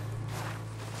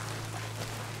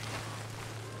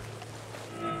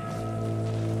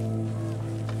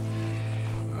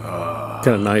 Got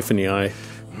a knife in the eye.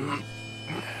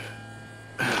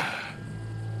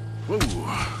 Whoa.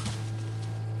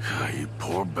 Oh, you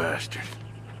poor bastard.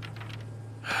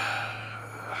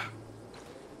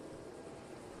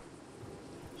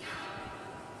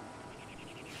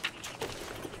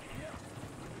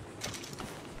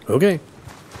 Okay.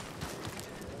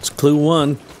 It's clue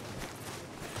 1.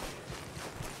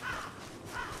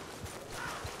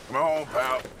 Come on,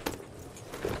 pal.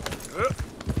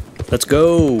 Let's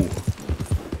go.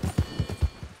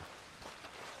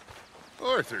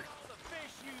 Arthur.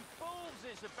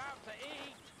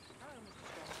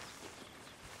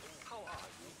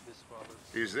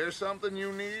 Is there something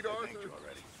you need, Arthur?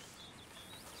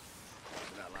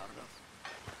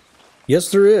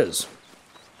 Yes, there is.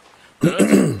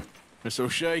 Miss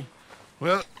O'Shea?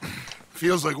 Well,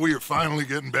 feels like we are finally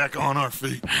getting back on our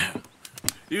feet.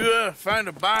 You, find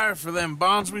a buyer for them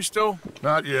bonds we stole?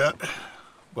 Not yet,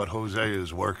 but Jose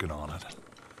is working on it.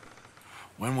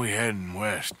 When we heading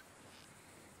west?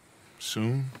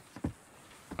 Soon?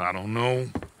 I don't know.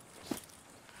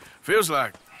 Feels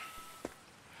like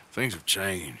things have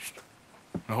changed.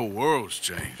 The whole world's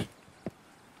changed.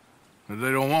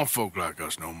 They don't want folk like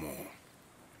us no more.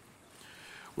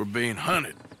 We're being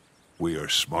hunted. We are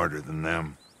smarter than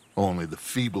them. Only the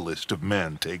feeblest of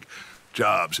men take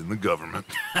jobs in the government.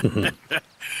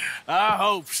 I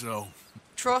hope so.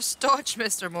 Trust Dutch,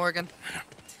 Mr. Morgan.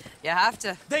 You have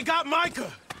to. They got Micah!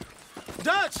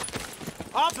 Dutch!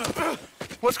 Arthur!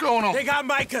 What's going on? They got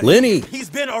Micah. Lenny! He's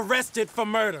been arrested for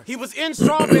murder. He was in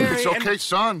Strawberry. It's okay,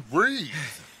 son. Breathe.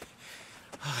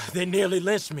 They nearly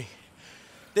lynched me.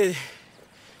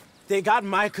 They got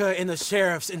Micah and the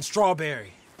sheriffs in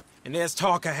Strawberry. And there's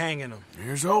talk of hanging him.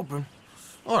 Here's hoping.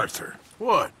 Arthur.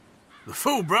 What? The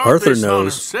fool brought Arthur this on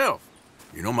knows. himself.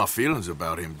 You know my feelings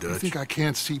about him, You Dutch. think I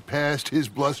can't see past his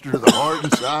bluster to the heart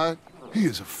inside? He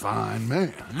is a fine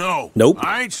man. No. Nope.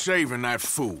 I ain't saving that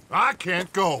fool. I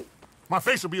can't go. My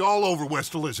face will be all over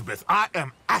West Elizabeth. I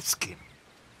am asking.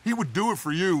 He would do it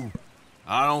for you.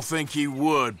 I don't think he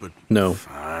would, but... No.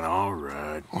 Fine, all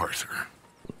right. Arthur.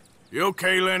 You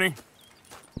okay, Lenny?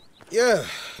 Yeah,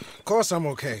 of course I'm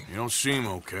okay. You don't seem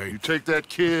okay. You take that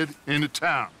kid into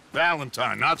town.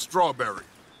 Valentine, not Strawberry.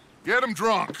 Get him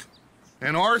drunk.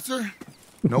 And Arthur,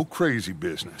 no crazy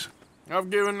business. I've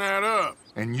given that up.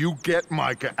 And you get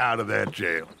Micah out of that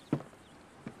jail.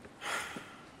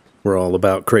 We're all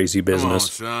about crazy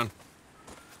business. Come on, son.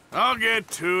 I'll get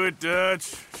to it,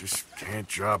 Dutch. Just can't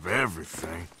drop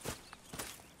everything.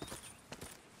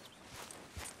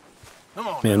 Come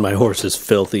on. Man, my horse is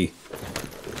filthy.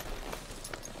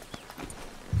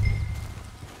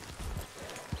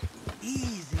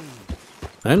 Easy.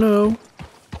 I know.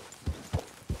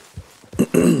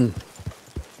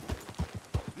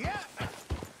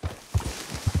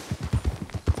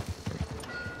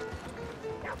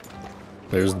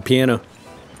 There's the piano.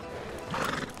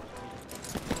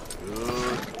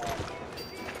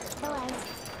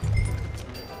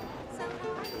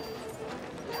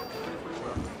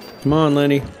 Come on,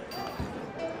 Lenny.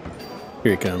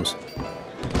 Here he comes.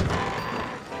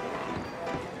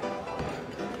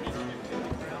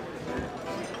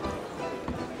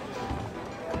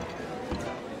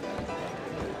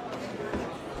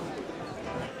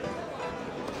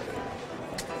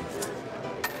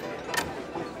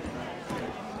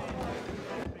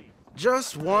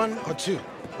 Just one or two,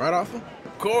 right, Arthur?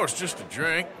 Of course, just a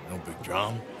drink. No big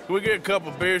drama. Can we get a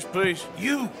couple beers, please?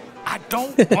 I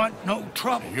don't want no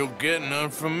trouble. You'll get none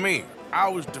from me. I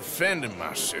was defending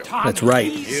myself. That's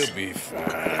right. He'll be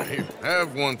fine. Here,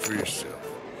 have one for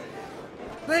yourself.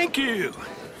 Thank you.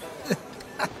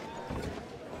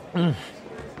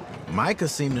 Micah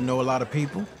seemed to know a lot of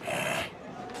people.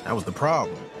 That was the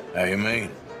problem. How you mean?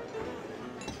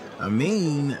 I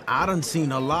mean, I done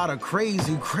seen a lot of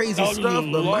crazy stuff,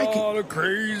 but Micah... of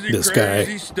crazy, This guy.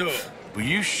 stuff. Will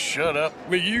you shut up?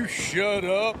 Will you shut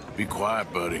up? Be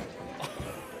quiet, buddy.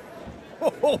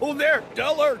 Oh, they're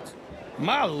dullards.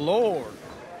 My lord.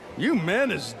 You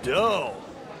men is dull.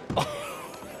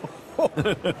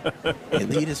 Hey,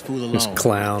 leave this fool alone. This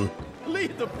clown.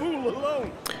 Leave the fool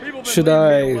alone. People been Should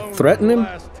leaving me I alone threaten for him? the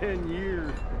last 10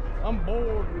 years. I'm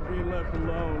bored with being left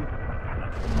alone.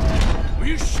 Will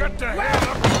you shut the hell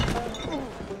up?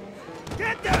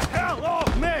 Get the hell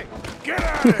off me! Get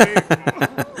out of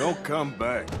here! Don't come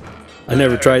back. I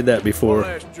never tried that One before.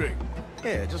 last drink.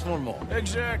 Yeah, just one more.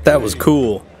 Exactly. That was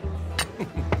cool.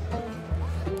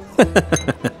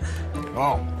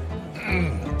 Oh.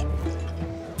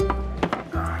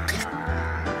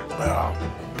 Well.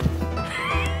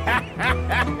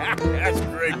 That's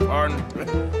great, partner.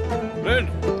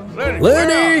 Lenny!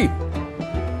 Lenny!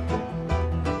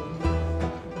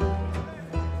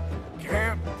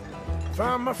 Can't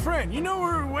find my friend. You know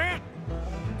where he went?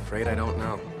 Afraid I don't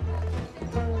know.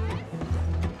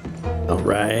 All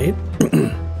right.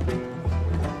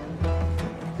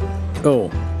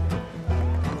 Oh.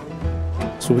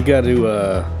 So we got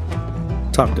to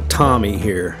talk to Tommy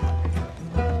here.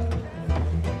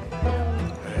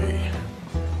 Hey.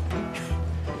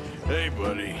 Hey,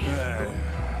 buddy. Hey.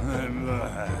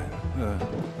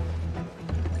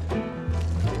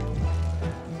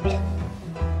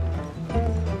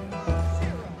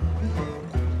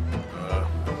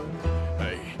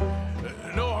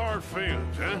 No hard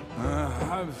feelings, huh?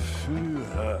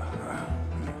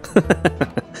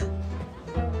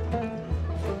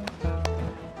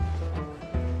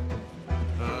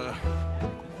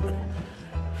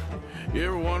 You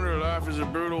ever wonder if life is a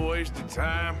brutal waste of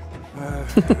time?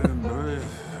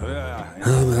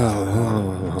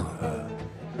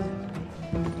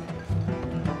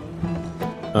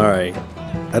 All right.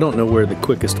 I don't know where the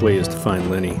quickest way is to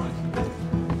find Lenny.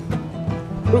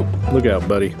 Oh, look out,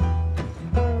 buddy.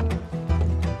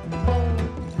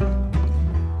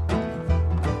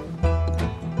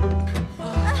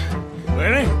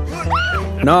 Lenny?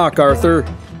 Knock, Arthur.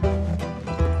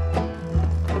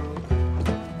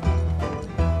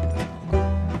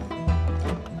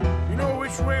 You know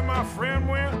which way my friend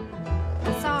went?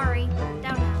 Sorry, don't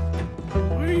know.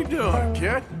 What are you doing,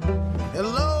 kid?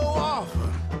 Hello, Arthur.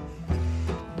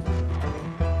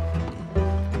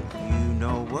 You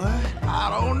know what? I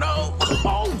don't know.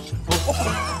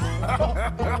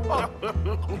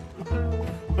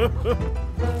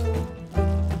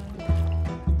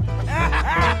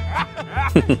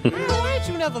 Why ain't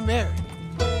you never married?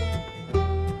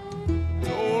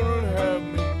 Lord have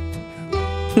me.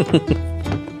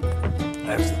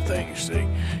 That's the thing, you see,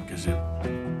 because it...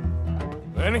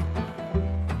 Lenny?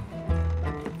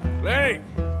 Lenny!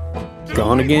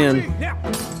 Gone again.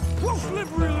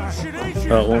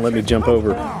 Oh, it won't let me jump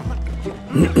over.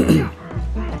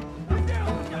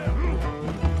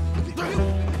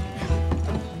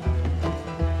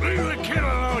 Leave the kid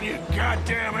alone, you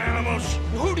goddamn animals!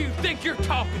 Who do you think you're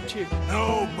talking to?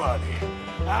 Nobody.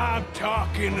 I'm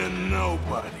talking to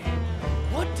nobody.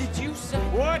 What did you say?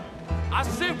 What? I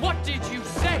said, what did you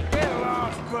say? Get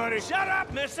lost, buddy. Shut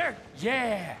up, mister.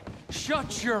 Yeah,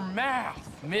 shut your mouth,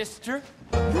 mister.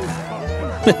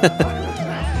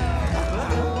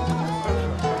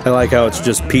 I like how it's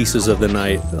just pieces of the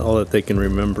night, all that they can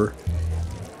remember.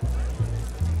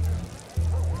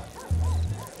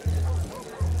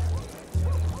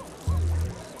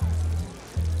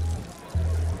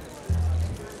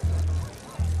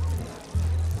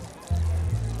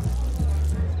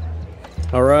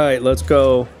 All right, let's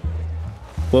go.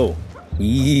 Whoa,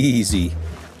 easy.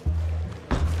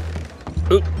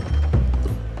 Oop.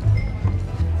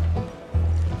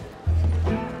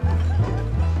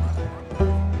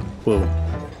 Whoa.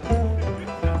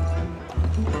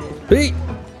 Hey!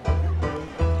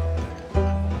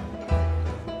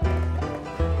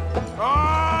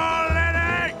 Oh,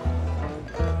 Lenny!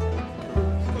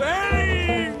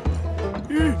 Lenny!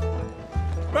 You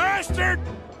bastard!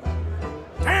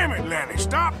 Damn it, Lenny,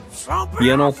 stop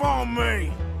slumping off on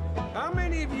me! How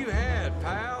many of you had,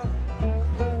 pal?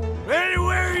 Lenny,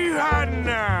 where are you hiding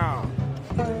now?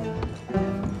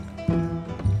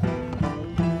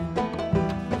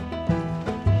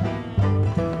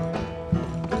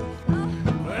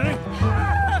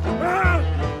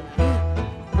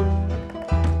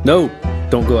 No,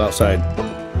 don't go outside.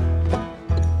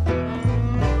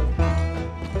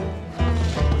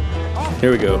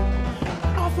 Here we go.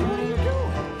 Arthur, what are you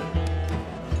doing?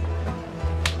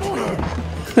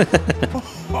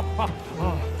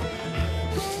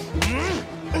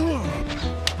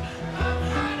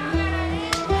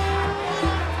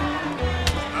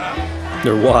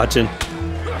 They're watching.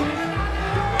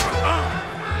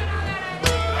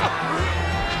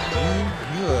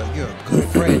 You're a good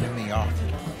friend to me, Arthur.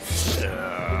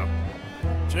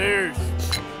 Cheers.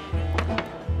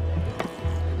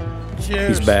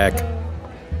 Cheers. He's back.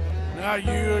 Not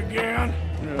you again?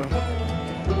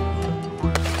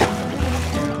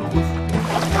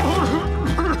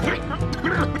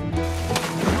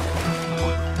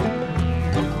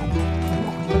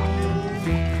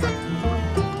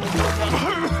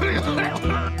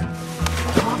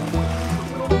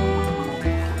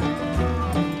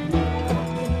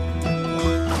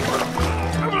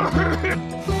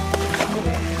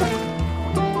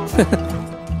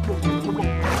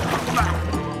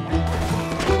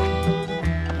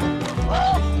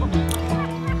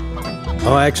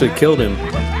 Oh, I actually killed him.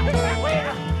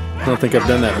 I don't think I've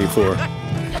done that before.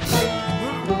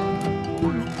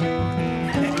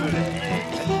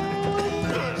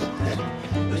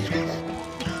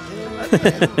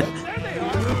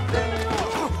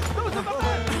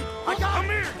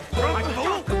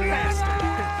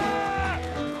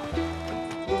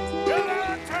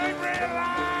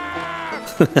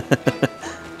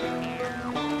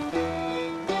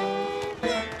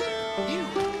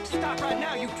 Stop right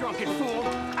now, you drunken fool!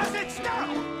 I said stop!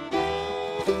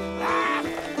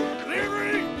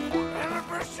 Liberty and the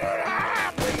pursuit of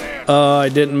happiness! Oh, I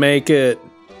didn't make it.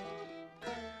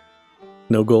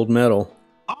 No gold medal.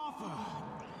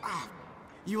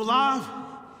 You alive?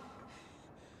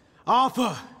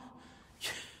 Arthur!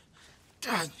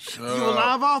 You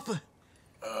alive, Arthur?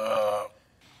 I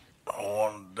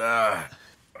want to die.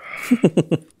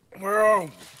 Well,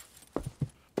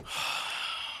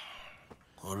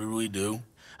 what did we do?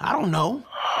 I don't know.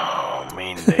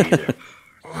 Me neither.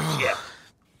 Yeah.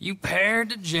 You pair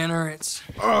degenerates.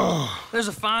 Oh. There's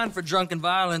a fine for drunken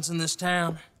violence in this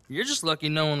town. You're just lucky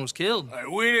no one was killed. Hey,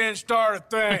 we didn't start a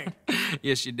thing.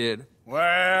 Yes, you did.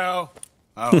 Well,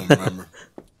 I don't remember.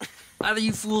 Either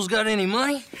you fools got any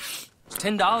money? It's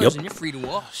 $10 Yep. and you're free to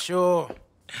walk. Sure.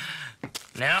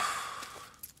 Now,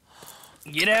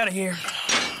 get out of here.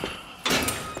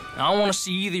 I don't want to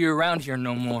see either of you around here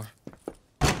no more.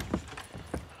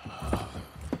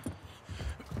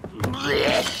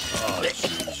 Oh,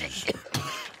 Jesus.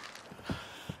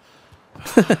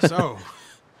 So,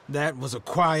 that was a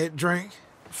quiet drink?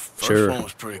 Sure. First one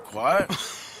was pretty quiet.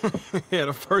 Yeah,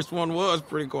 the first one was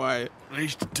pretty quiet. At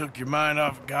least it took your mind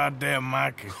off goddamn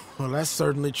Mikey. Well, that's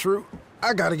certainly true.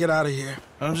 I gotta get out of here.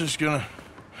 I'm just gonna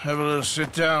have a little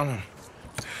sit down and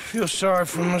feel sorry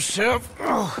for myself.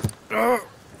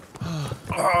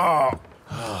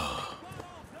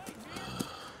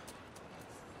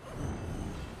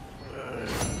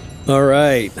 All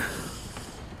right.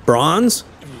 Bronze?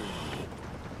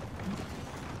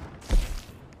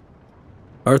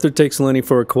 Arthur takes Lenny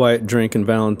for a quiet drink and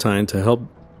Valentine to help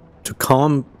to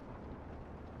calm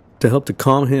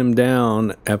him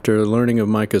down after learning of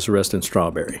Micah's arrest in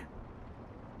Strawberry.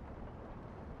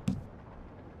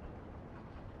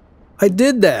 I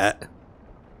did that.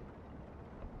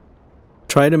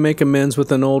 Try to make amends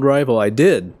with an old rival. I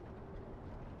did.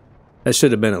 That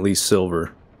should have been at least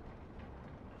silver.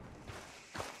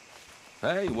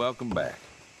 Hey, welcome back.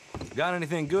 Got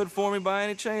anything good for me by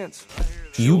any chance?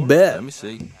 You Sure. bet. Let me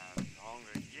see.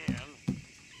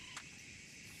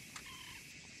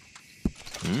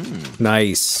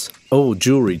 Nice. Oh,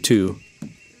 jewelry too.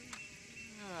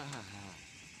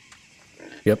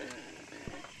 Yep.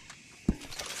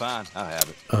 Fine, I'll have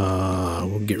it.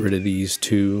 We'll get rid of these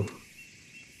two.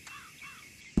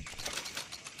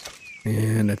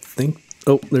 And I think...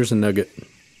 Oh, there's a nugget.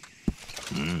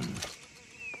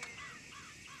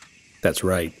 That's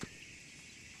right.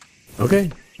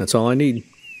 Okay, that's all I need.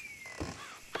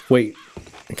 Wait,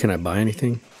 can I buy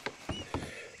anything?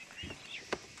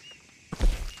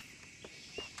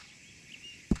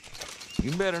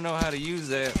 You better know how to use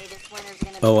that.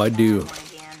 Oh, I do.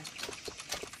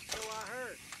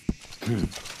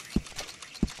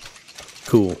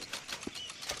 Cool.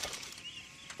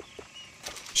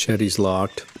 Shetty's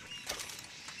locked.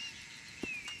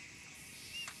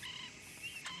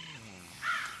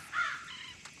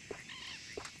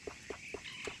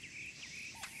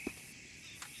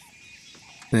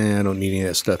 I don't need any of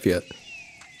that stuff yet.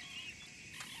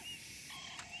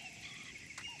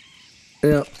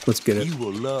 Yeah, let's get it. You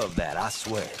will love that, I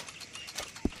swear.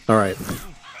 All right.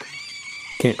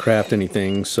 Can't craft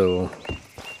anything, so...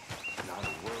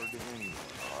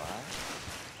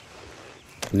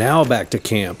 Now back to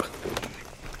camp.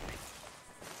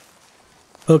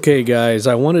 Okay, guys,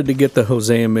 I wanted to get the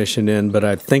Hosea mission in, but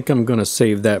I think I'm going to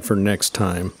save that for next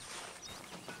time.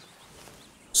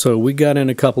 So we got in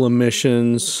a couple of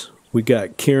missions. We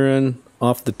got Kieran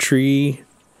off the tree.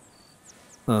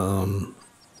 Let's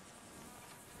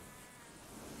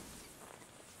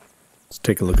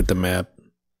take a look at the map.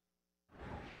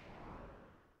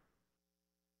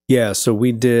 Yeah, so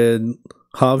we did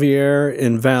Javier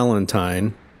and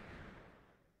Valentine.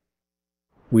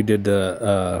 We did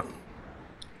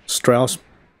Strauss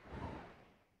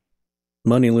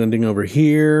money lending over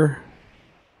here.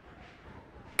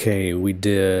 Okay, we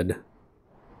did,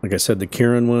 like I said, the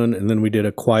Kieran one, and then we did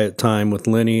a quiet time with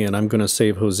Lenny, and I'm going to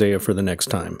save Hosea for the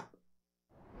next time.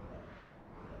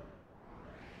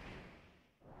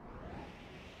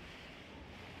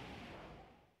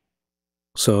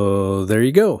 So there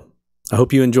you go. I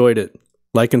hope you enjoyed it.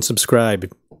 Like and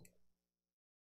subscribe.